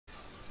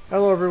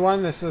Hello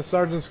everyone, this is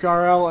Sergeant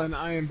Scarell, and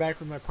I am back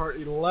with my part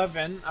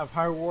 11 of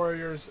Hyrule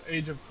Warriors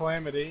Age of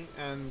Calamity.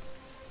 And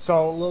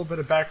so, a little bit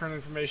of background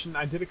information.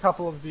 I did a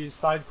couple of these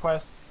side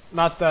quests,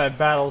 not the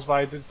battles, but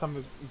I did some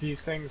of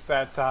these things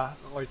that,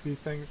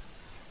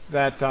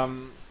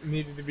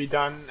 needed to be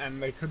done,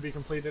 and they could be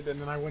completed.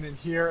 And then I went in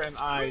here and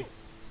I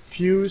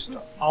fused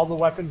all the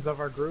weapons of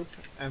our group,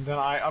 and then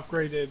I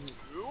upgraded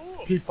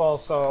people,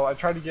 so I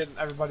tried to get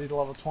everybody to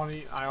level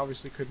 20. I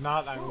obviously could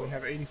not. I only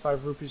have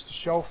 85 rupees to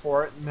show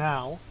for it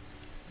now.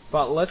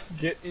 But let's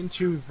get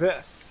into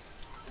this.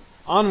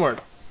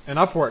 Onward and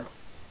upward.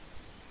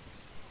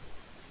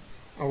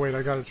 Oh wait,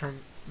 I gotta turn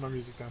my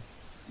music down.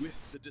 With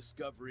the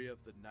discovery of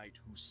the knight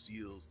who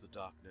seals the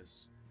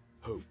darkness,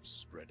 hope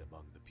spread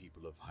among the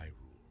people of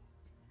Hyrule.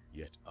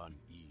 Yet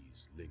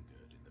unease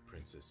lingered in the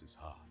princess's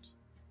heart.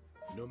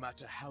 No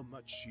matter how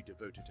much she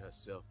devoted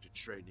herself to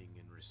training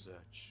and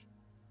research,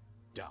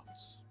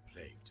 doubts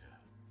plagued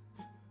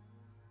her.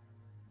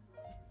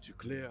 To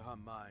clear her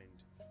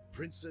mind,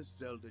 Princess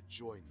Zelda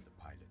joined the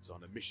pilots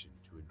on a mission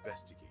to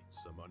investigate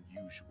some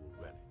unusual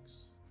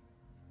relics.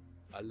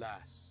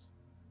 Alas,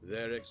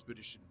 their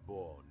expedition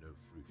bore no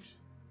fruit,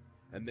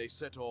 and they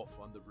set off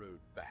on the road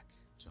back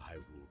to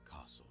Hyrule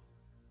Castle.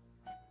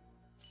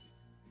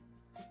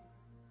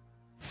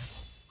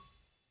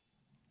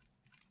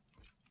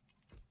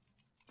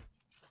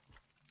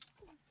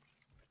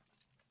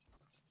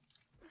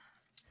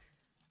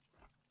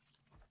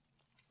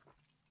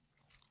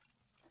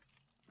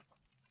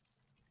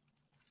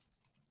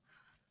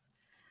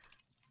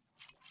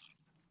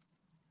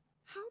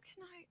 How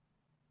can I...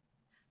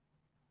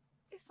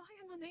 If I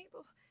am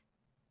unable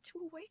to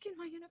awaken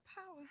my inner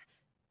power...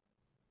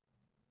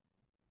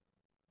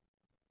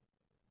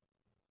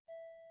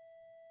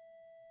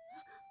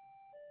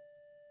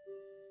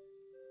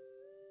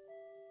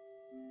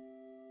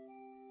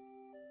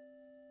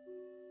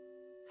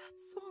 That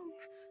song...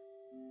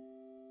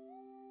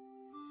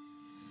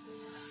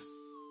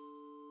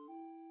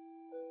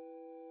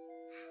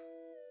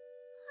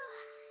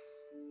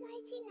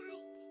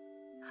 Nighty-night.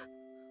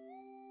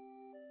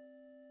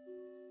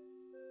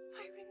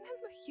 I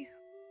remember you.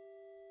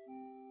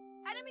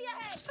 Enemy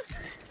ahead!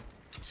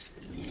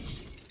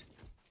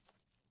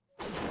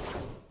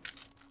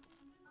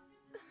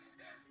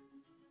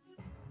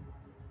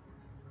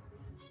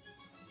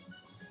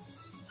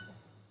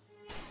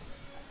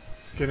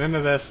 Let's get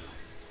into this.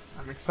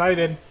 I'm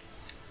excited.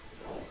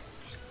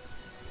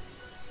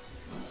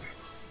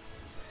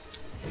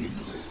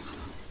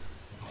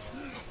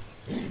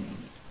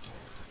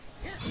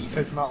 Just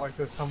take them out like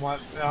this somewhat.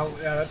 Oh,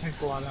 yeah, that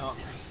takes a lot out.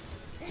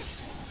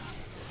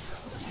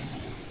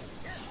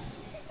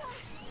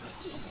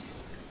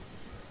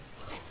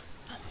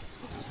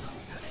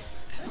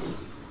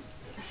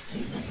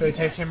 Okay,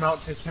 take him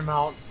out, take him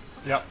out.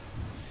 Yep.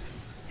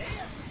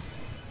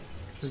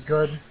 Okay,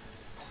 good.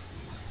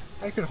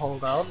 I could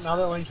hold out. Now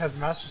that Link has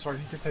Master Sword,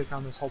 he could take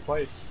on this whole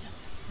place.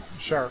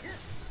 Sure.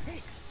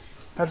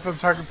 Head for the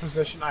target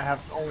position. I have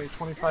only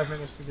 25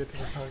 minutes to get to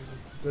the target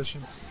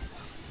position.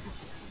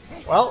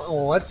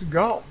 Well, let's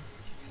go.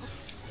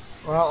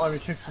 Well, let me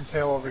kick some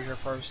tail over here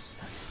first.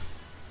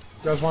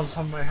 You guys want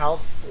some of my help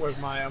with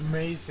my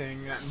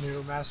amazing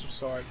new Master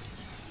Sword?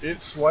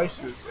 It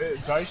slices,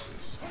 it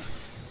dices.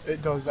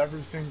 It does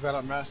everything that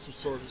a Master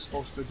Sword is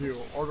supposed to do.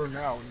 Order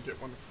now and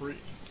get one free.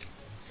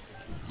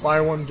 Buy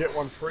one, get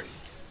one free.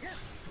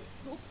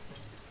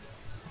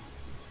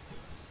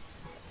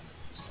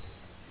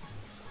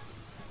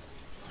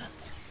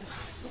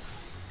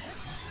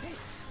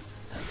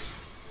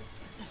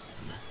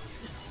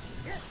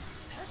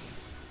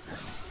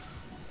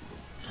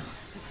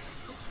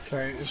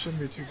 Okay, it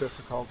shouldn't be too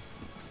difficult.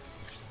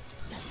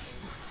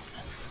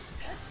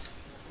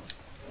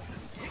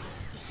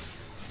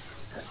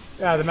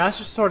 Yeah, the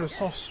Master Sword is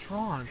so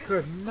strong.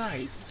 Good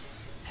night.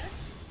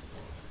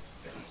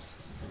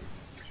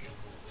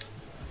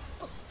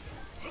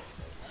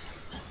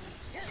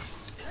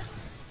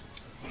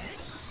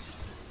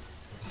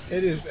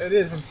 It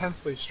is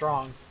intensely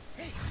strong.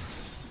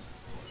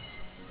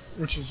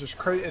 Which is just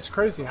crazy. It's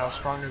crazy how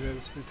strong it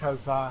is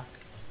because I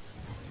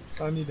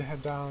need to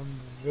head down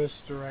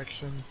this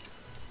direction.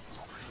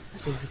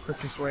 This is the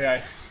quickest way,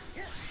 I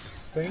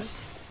think.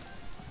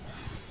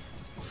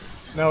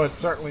 No, it's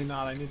certainly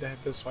not. I need to head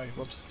this way.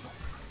 Whoops.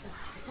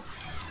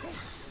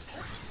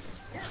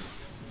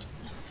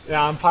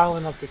 Yeah, I'm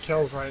piling up the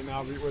kills right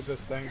now with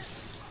this thing.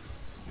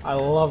 I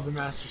love the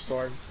Master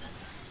Sword.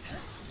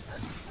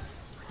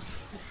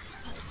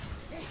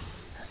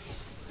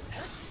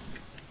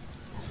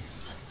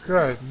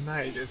 Good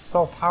night. It's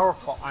so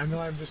powerful. I know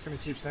I'm just going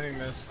to keep saying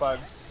this, but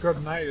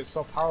good night. It's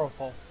so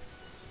powerful.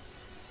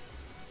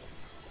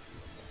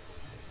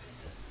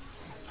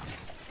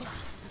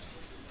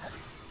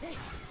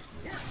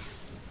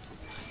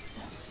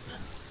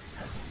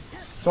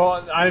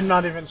 So I'm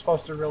not even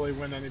supposed to really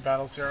win any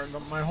battles here.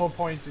 My whole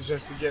point is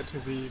just to get to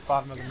the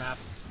bottom of the map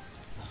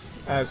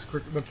as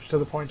quick to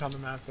the point on the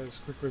map as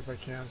quickly as I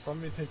can. So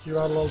let me take you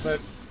out a little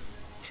bit.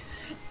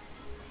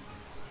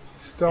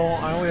 Still,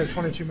 I only have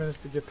 22 minutes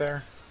to get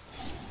there.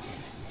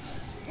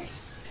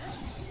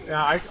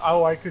 Yeah,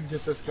 I could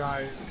get this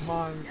guy. Come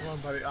on,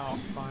 buddy. Oh,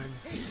 fine.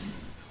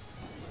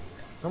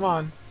 Come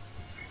on.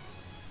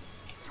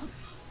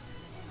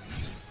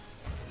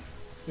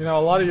 You know,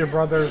 a lot of your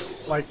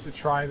brothers like to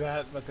try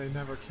that, but they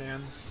never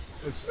can.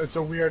 It's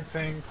a weird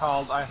thing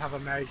called I have a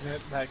magnet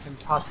that can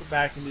toss it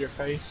back into your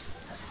face.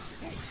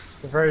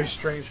 It's a very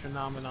strange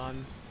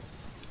phenomenon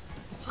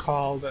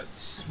called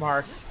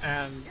smarts,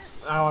 and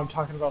now I'm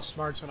talking about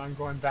smarts when I'm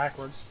going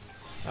backwards.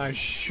 I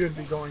should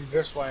be going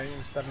this way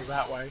instead of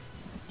that way.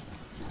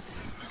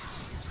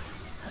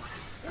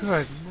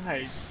 Good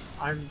night.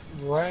 I'm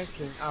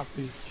racking up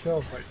these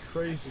kills like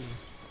crazy.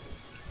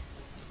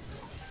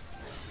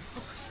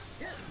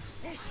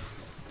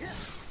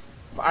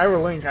 If I were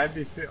Link, I'd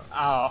be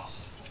oh,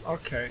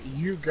 okay,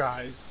 you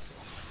guys.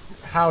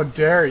 How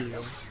dare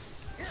you?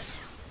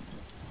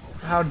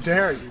 How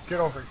dare you? Get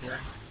over here.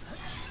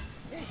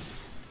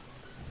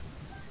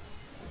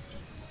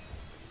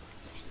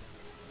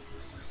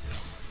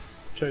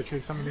 Okay,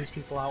 take some of these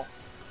people out.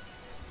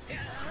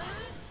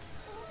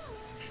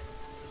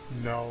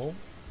 No.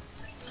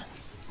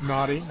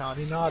 Naughty,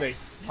 naughty, naughty.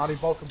 Naughty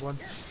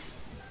Bokoblins.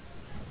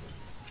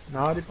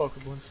 Naughty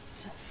Bokoblins.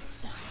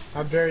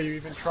 How dare you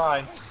even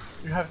try?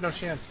 You have no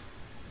chance.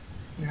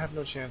 You have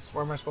no chance.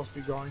 Where am I supposed to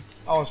be going?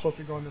 Oh, I'm supposed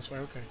to be going this way,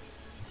 okay.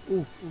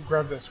 Ooh,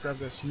 grab this, grab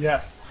this.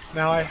 Yes!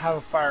 Now I have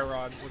a fire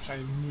rod, which I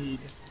need.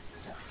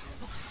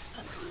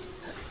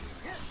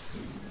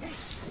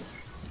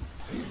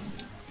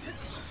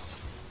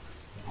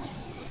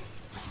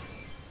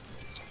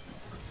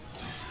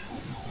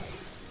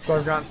 So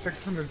I've gotten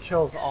 600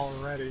 kills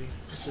already,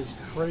 which is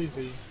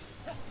crazy.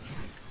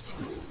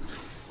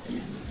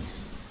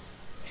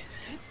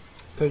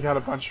 Take out a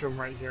bunch of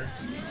them right here.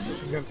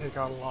 This is gonna take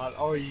out a lot.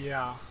 Oh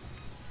yeah.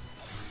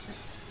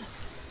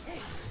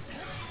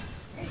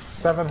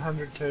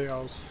 700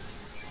 KOs.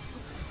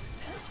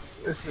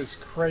 This is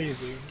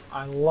crazy.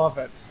 I love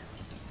it.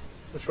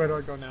 Which way do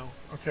I go now?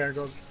 Okay, I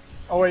go...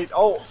 Oh wait,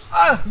 oh!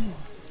 Ah!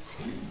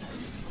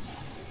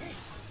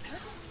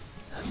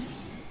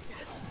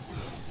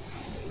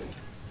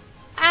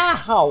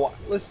 Ow!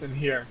 Listen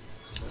here.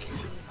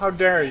 How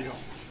dare you?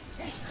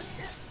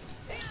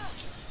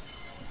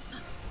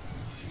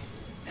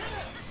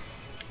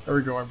 There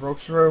we go, I broke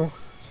through.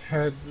 Let's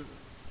head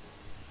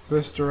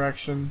this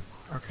direction.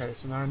 Okay,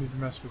 so now I need to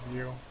mess with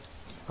you.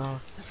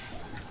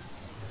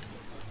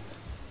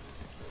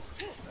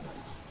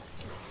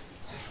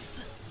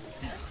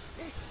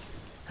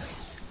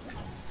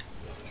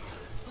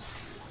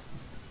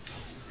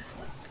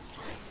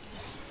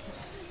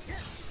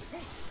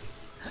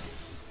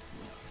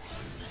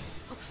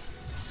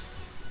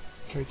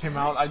 Okay, came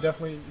out. I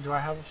definitely... Do I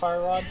have a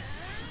fire rod?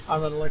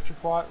 I'm an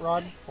electric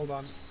rod? Hold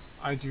on.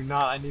 I do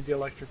not. I need the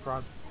electric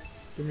rod.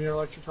 Give me your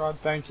electric rod.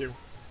 Thank you.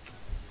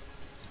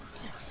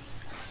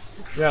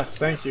 Yes,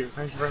 thank you.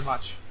 Thank you very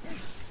much.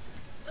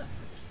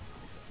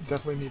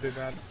 Definitely needed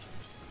that.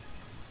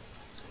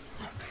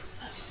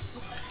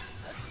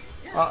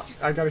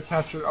 I gotta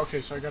capture...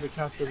 Okay, so I gotta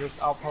capture this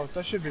outpost.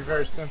 That should be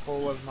very simple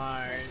with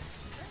my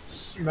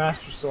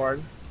Master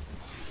Sword,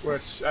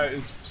 which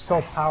is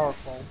so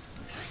powerful.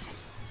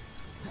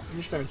 I'm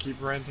just gonna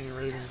keep ranting and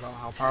raving about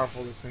how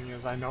powerful this thing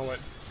is. I know it.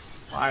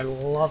 I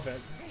love it.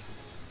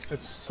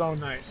 It's so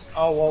nice.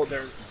 Oh, whoa,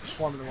 there's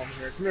swarming them over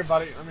here. Come here,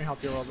 buddy. Let me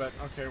help you a little bit.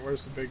 Okay,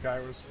 where's the big guy?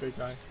 Where's the big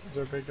guy? Is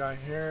there a big guy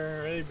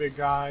here? Hey, big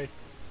guy.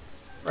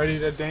 Ready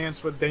to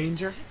dance with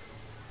danger?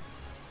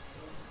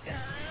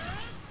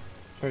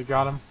 Okay,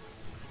 got him.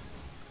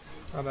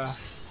 Gotta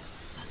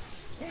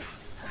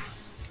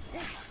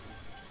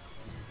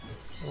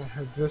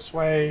head this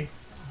way.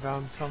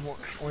 Down some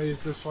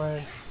ways this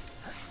way.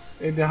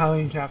 Aid the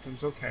Hyrule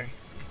Captains. Okay.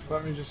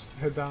 Let me just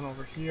head down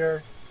over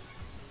here.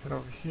 Head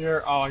over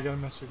here. Oh, I gotta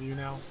mess with you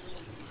now.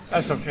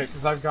 That's okay,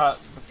 because I've got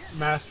the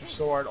Master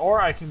Sword.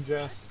 Or I can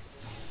just...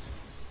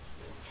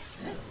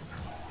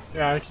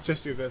 Yeah, I can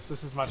just do this.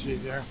 This is much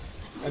easier.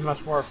 And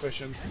much more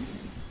efficient.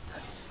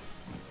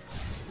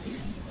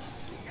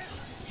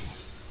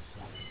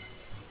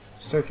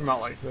 Just take him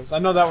out like this. I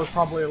know that was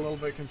probably a little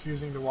bit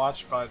confusing to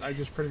watch, but I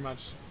just pretty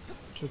much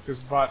kicked his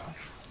butt.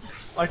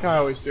 Like I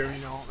always do,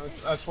 you know.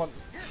 That's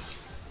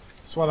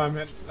what I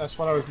meant. That's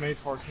what I was made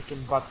for,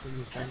 kicking butts in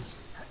these things.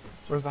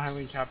 Where's the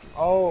Hyrule Captain?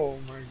 Oh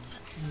my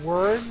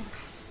word!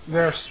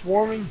 They're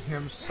swarming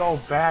him so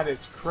bad,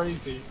 it's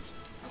crazy.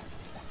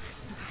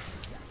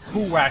 Who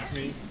whacked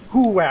me?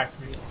 Who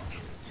whacked me?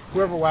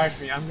 Whoever whacked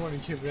me, I'm going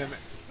to give them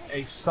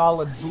a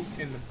solid boot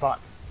in the butt.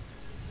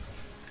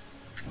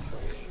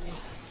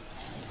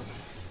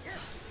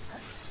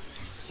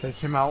 Take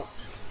him out.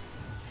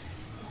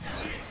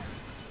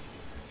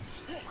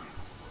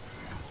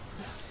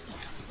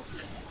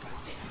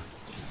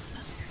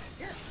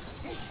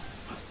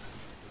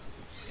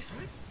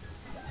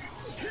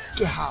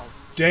 How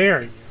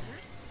dare you?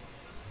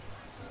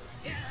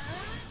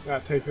 Yeah,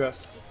 take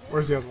this.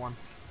 Where's the other one?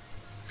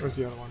 Where's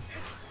the other one?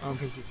 I don't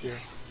think he's here.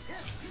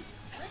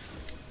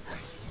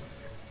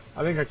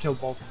 I think I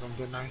killed both of them,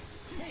 didn't I?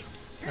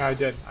 Yeah, I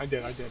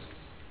did.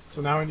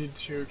 So now I need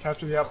to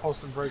capture the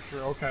outpost and break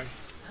through. Okay.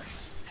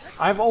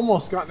 I've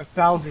almost gotten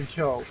 1,000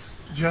 kills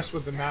just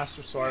with the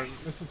Master Sword.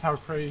 This is how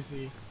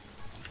crazy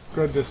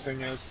good this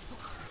thing is.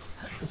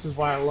 This is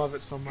why I love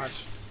it so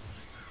much.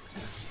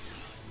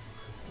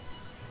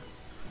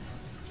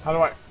 How do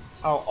I?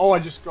 Oh, I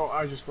just go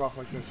off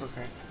like this.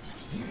 Okay.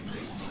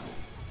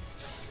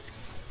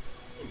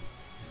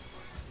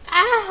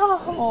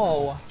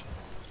 Ow!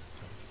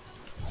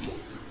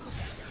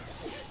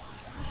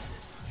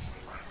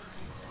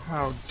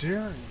 How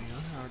dare you?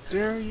 How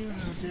dare you?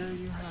 How dare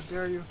you? How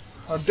dare you?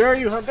 How dare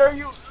you? How dare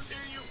you? How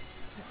dare you?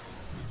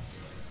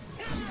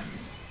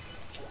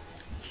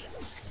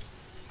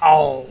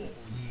 Oh,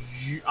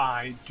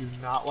 I do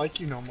not like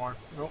you no more.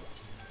 Nope.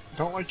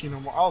 Don't like you no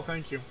more. Oh,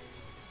 thank you.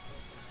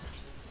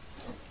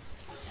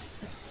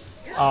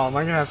 Oh, am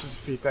I gonna have to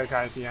defeat that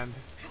guy at the end?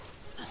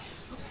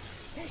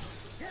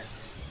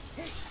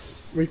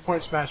 Weak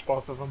point smash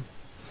both of them.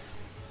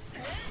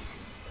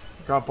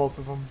 Got both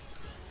of them.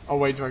 Oh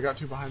wait, do I got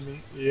two behind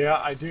me?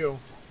 Yeah, I do.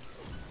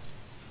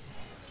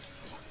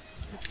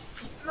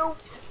 Nope.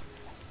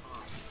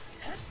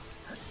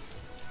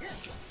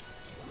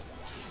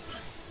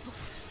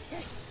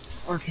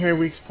 Okay,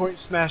 weak point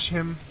smash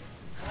him.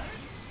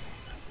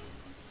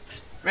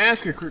 May I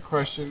ask a quick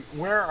question?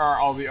 Where are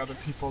all the other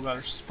people that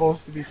are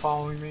supposed to be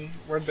following me?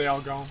 Where'd they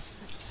all go?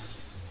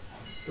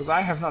 Because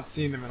I have not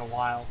seen them in a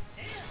while.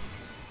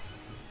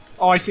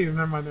 Oh, I see them.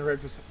 Never mind.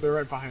 They're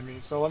right behind me.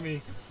 So let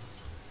me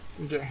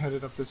get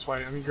headed up this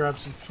way. Let me grab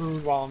some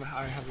food while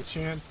I have the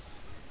chance.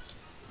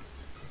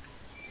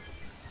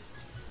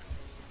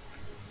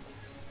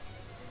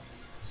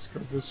 Let's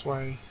go this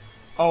way.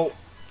 Oh.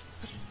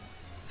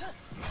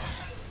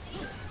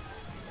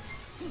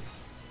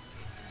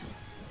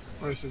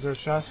 Wait, is there a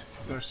chest?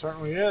 There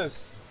certainly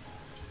is.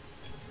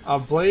 A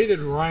bladed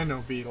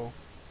rhino beetle.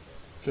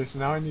 Okay, so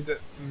now I need to...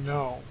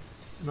 No.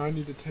 Now I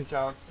need to take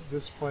out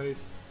this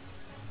place.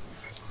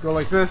 Go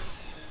like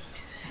this.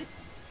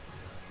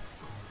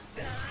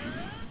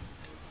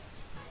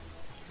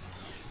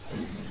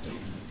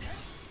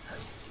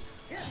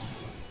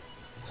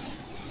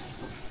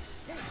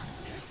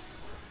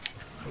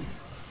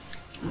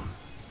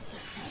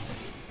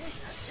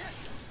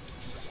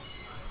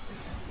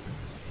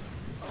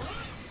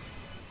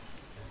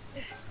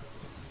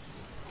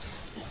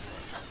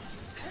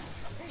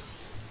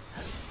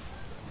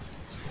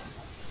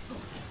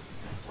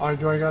 Alright,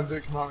 do I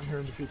gotta come out here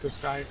and defeat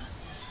this guy?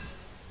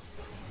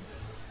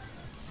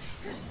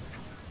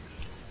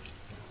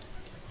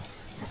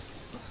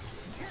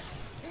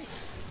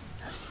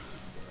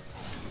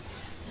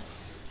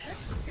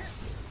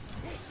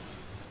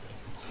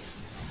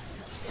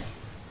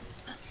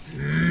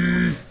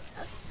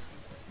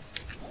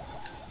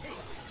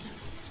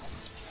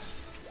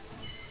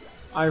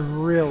 I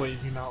really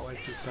do not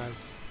like these guys.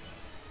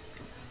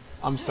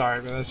 I'm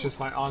sorry, but that's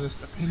just my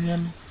honest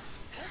opinion.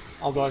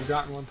 Although I've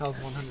gotten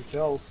 1,100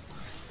 kills.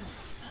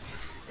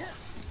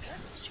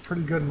 It's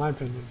pretty good in my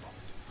opinion.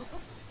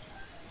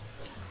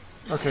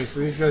 Okay, so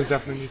these guys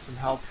definitely need some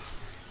help.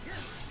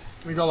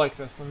 Let me go like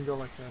this. Let me go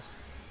like this.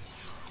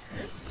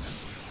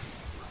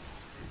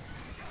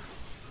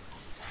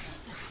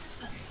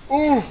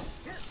 Ooh!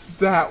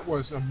 That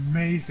was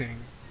amazing.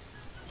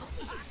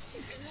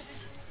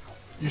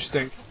 You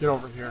stink. Get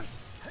over here.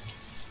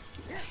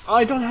 Oh,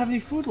 I don't have any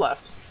food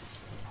left.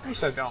 Of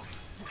course I don't.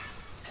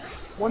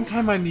 One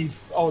time I need...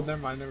 Oh, never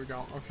mind. There we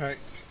go. Okay.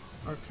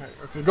 Okay.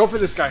 Okay. Go for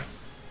this guy.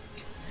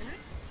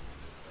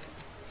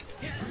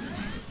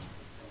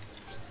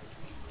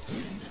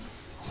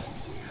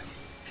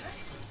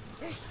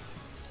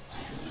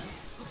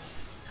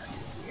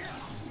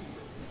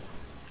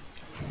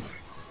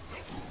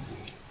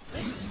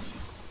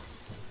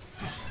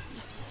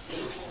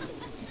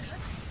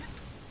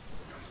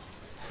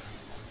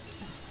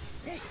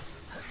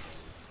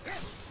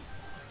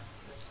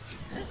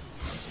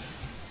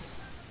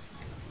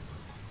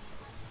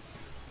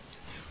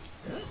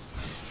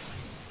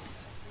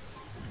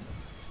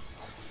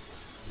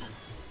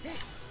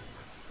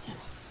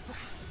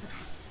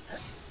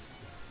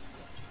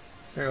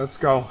 Okay, let's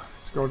go.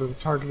 Let's go to the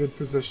targeted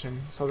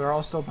position. So they're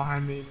all still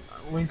behind me.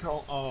 Link,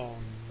 oh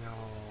no.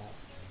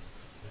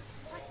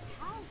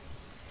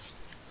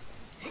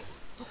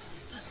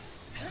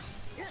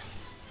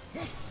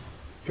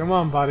 Come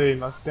on, buddy,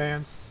 let's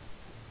dance.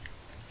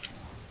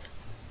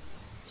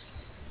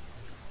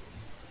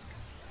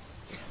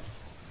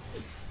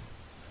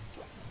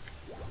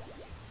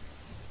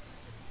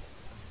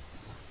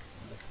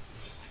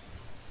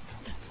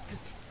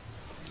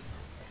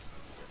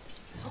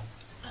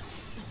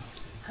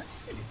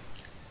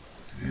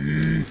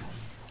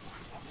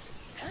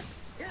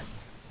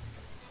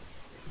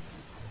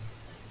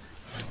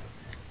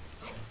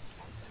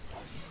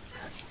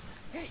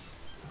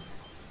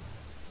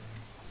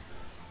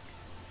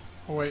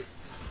 Oh, wait.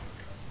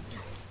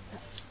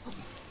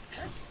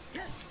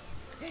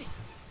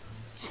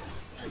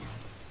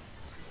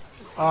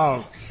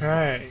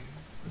 Okay.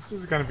 This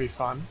is gonna be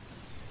fun.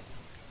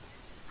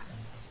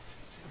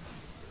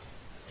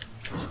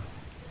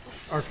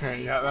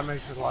 Okay, yeah, that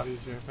makes it a lot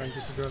easier. Thank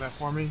you for doing that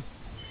for me.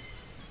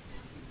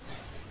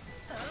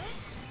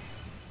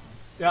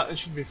 Yeah, it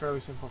should be fairly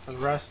simple for the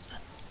rest.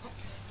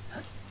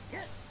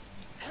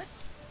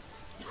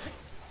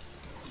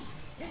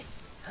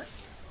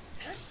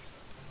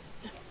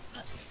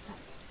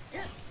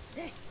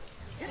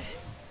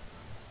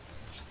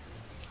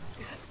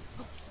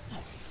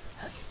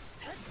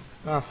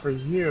 Now for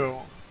you.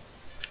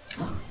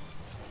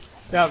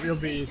 Yeah, you'll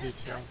be easy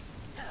too.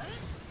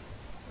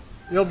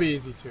 You'll be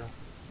easy too.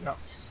 Yep.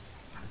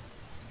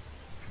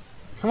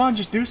 Come on,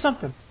 just do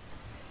something.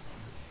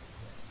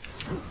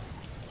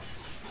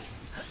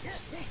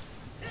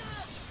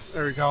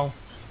 There we go.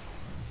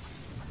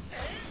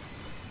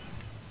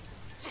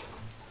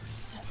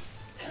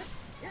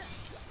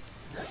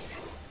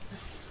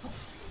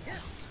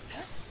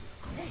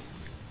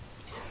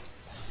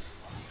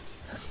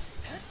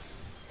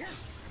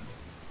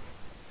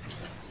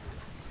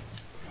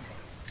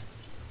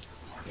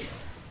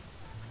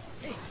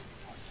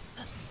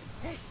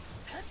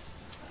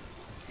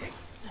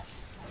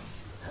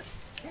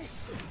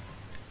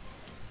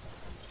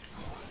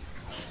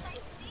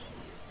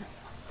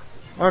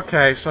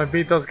 Okay, so I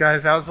beat those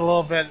guys. That was a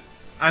little bit...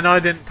 I know I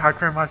didn't talk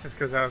very much just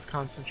because I was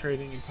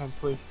concentrating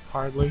intensely.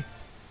 Hardly.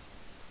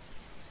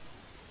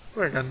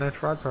 Oh, I got a nice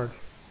broadsword.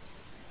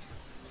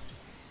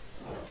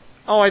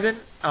 Oh, I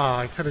didn't... Oh,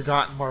 I could have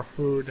gotten more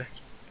food.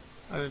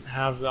 I didn't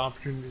have the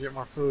opportunity to get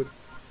more food.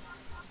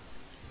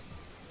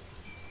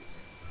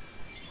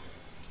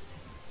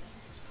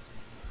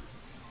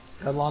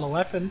 Got a lot of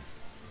weapons.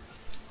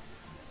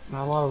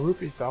 Not a lot of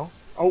rupees, though.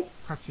 Oh,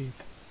 cutscene.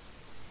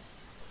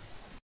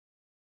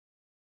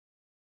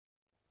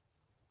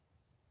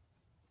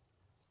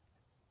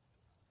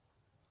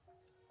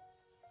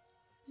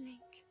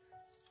 Link,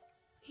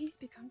 he's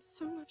become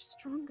so much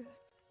stronger.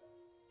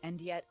 And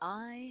yet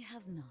I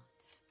have not.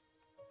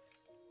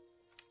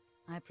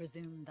 I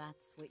presume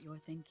that's what you're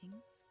thinking?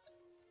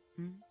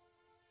 Hmm?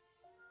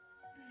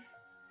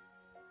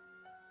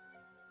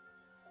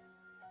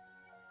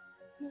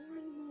 More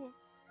and more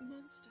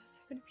monsters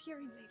have been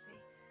appearing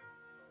lately.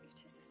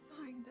 It is a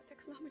sign that the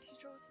Calamity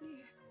draws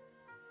near.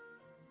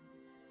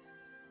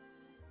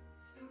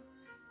 So,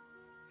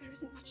 there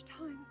isn't much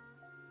time.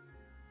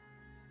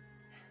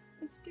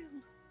 And still,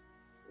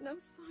 no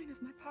sign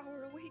of my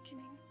power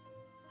awakening.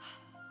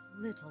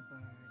 Little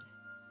bird.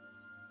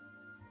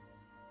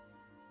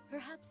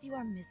 Perhaps you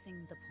are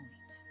missing the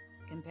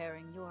point,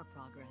 comparing your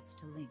progress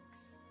to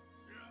Link's.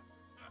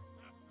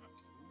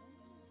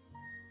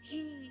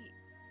 He...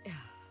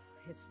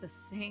 It's the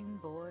same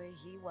boy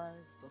he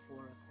was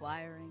before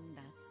acquiring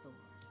that sword.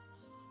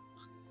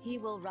 He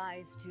will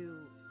rise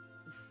to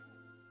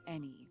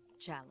any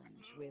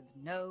challenge with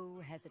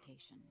no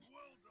hesitation.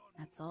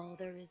 That's all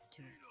there is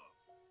to it.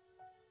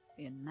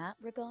 In that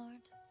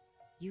regard,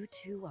 you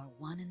two are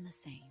one and the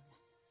same.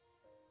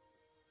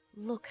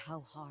 Look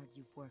how hard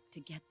you've worked to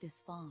get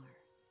this far.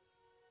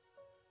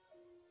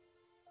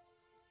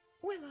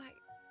 Well,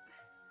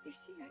 you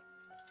see,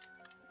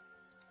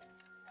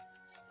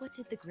 What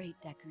did the great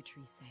Deku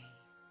Tree say?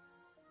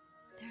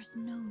 There's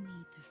no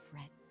need to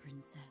fret,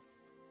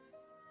 princess.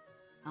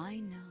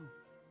 I know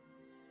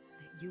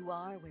that you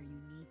are where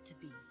you need to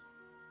be.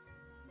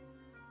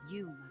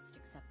 You must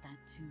accept that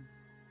too.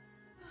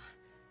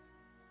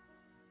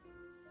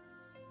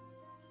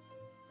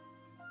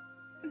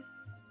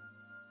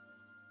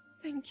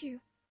 Thank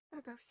you,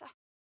 Urbosa.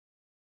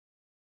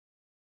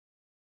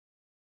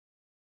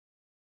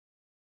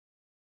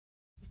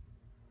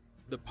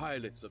 The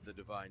pilots of the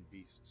divine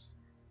beasts,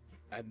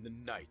 and the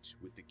knight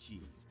with the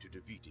key to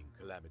defeating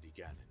Calamity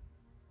Ganon.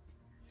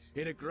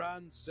 In a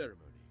grand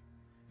ceremony,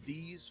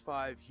 these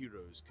 5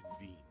 heroes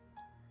convened,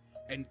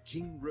 and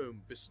King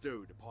Rome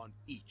bestowed upon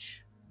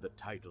each the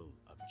title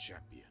of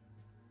champion.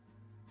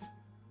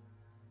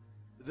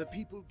 The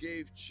people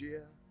gave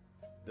cheer,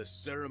 the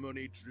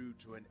ceremony drew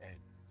to an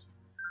end,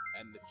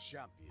 and the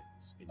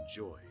champions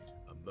enjoyed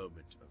a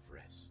moment of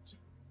rest.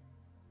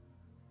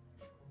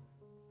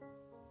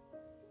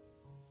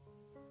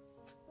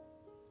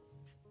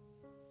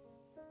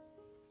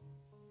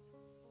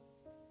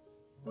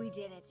 We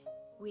did it.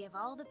 We have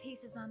all the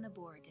pieces on the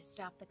board to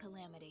stop the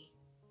Calamity.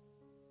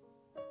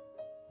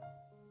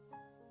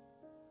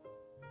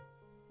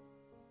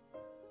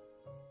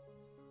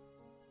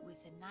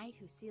 With the knight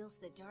who seals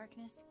the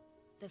darkness,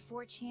 the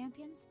 4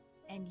 champions,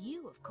 and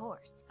you, of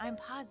course, I'm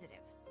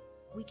positive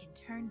we can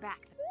turn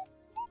back the...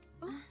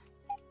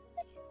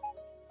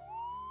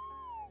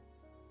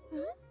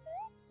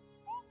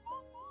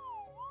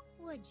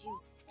 Would you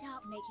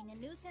stop making a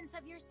nuisance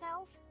of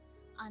yourself?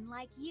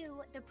 Unlike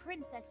you, the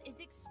princess is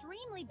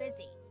extremely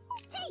busy.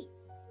 Hey!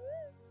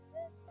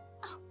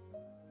 Oh,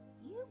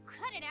 you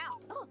cut it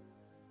out. Oh.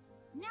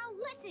 Now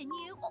listen,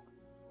 you... Oh.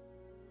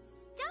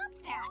 Stop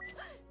that!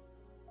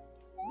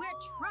 We're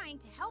trying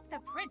to help the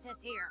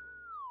princess here.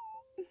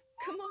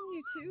 Come on,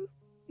 you two.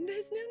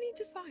 There's no need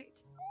to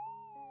fight.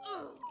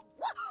 Oh.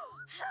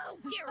 How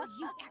dare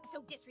you act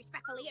so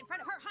disrespectfully in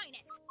front of Her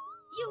Highness!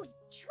 You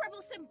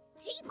troublesome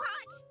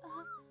teapot!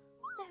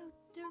 So,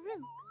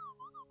 Daruk,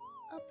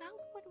 about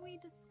what we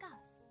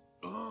discussed.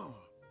 Ah,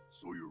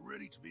 so you're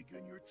ready to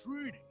begin your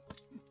training.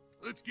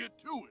 Let's get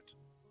to it.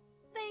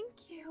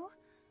 Thank you.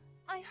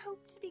 I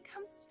hope to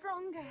become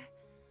stronger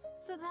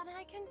so that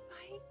I can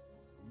fight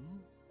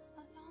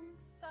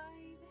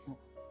alongside.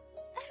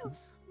 Oh,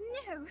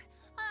 no.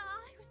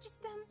 I was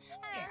just,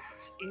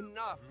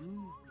 Enough.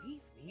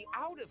 Leave me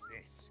out of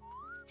this.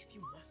 If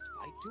you must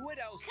fight, do it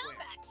elsewhere. Come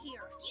back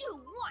here, you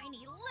whiny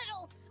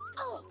little...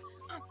 Oh!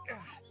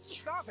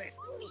 Stop it!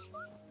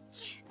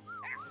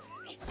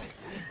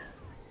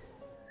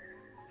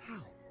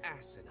 How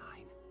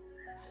asinine.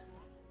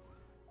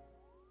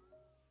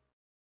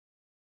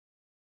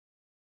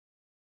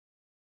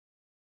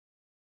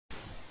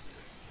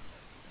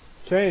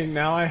 Okay,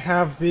 now I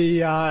have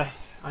the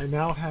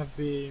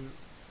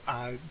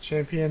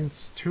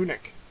champion's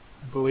tunic,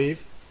 I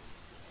believe.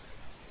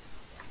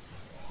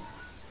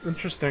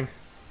 Interesting.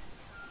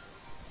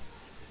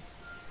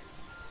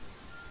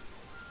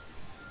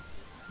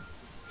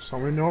 So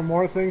many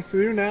more things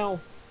to do now.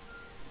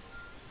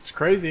 It's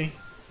crazy.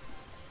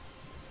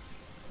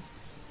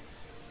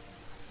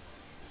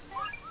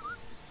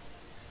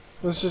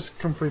 Let's just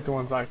complete the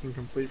ones I can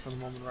complete for the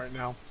moment right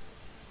now.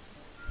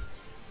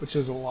 Which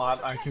is a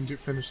lot. I can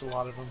finish a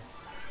lot of them.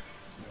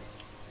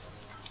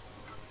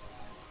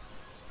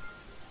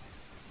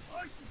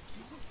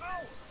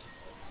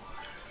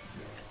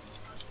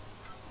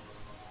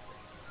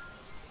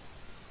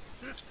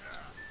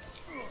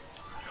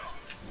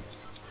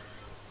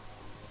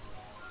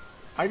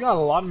 I got a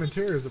lot of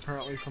materials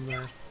apparently from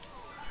there.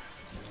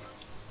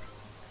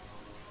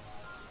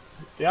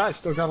 Yeah, I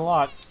still got a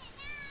lot.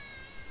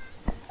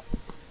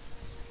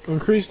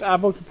 Increased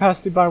ammo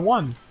capacity by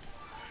 1.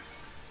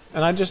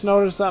 And I just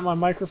noticed that my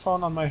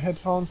microphone on my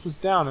headphones was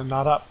down and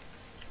not up.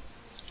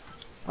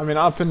 I mean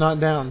up and not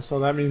down, so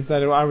that means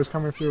that I was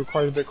coming through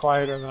quite a bit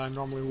quieter than I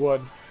normally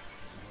would.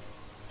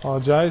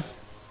 Apologize.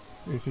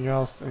 Anything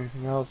else?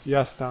 Anything else?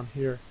 Yes, down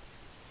here.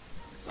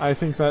 I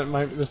think that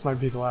this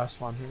might be the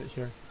last one right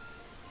here.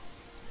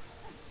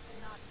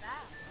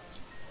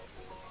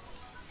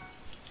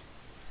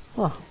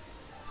 Huh.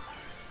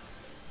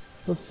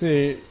 Let's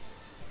see.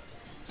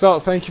 So,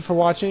 thank you for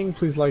watching.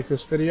 Please like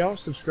this video,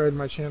 subscribe to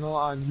my channel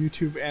on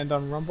YouTube and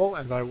on Rumble,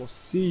 and I will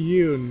see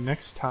you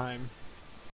next time.